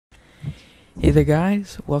Hey there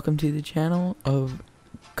guys, welcome to the channel of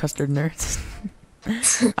Custard Nerds.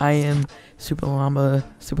 I am Super Llama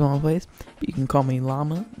Plays, but you can call me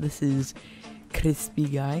Llama. This is Crispy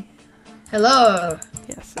Guy. Hello.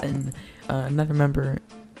 Yes, and another member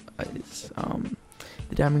is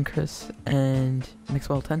the Diamond Chris and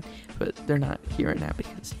Mixwell 10, but they're not here right now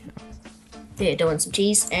because, you know. They're doing some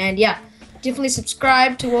cheese. And yeah, definitely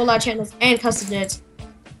subscribe to all our channels and Custard Nerds.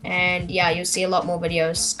 And yeah, you'll see a lot more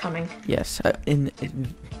videos coming. Yes, in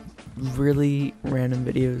really random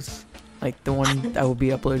videos, like the one that will be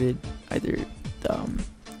uploaded either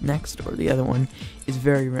next or the other one is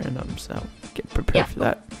very random, so get prepared for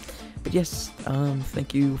that. But yes,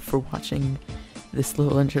 thank you for watching this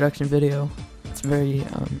little introduction video. It's very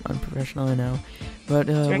unprofessional, I know, but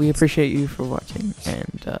we appreciate you for watching,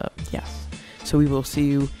 and yes, so we will see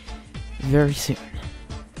you very soon.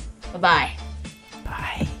 Bye-bye.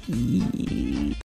 Bye.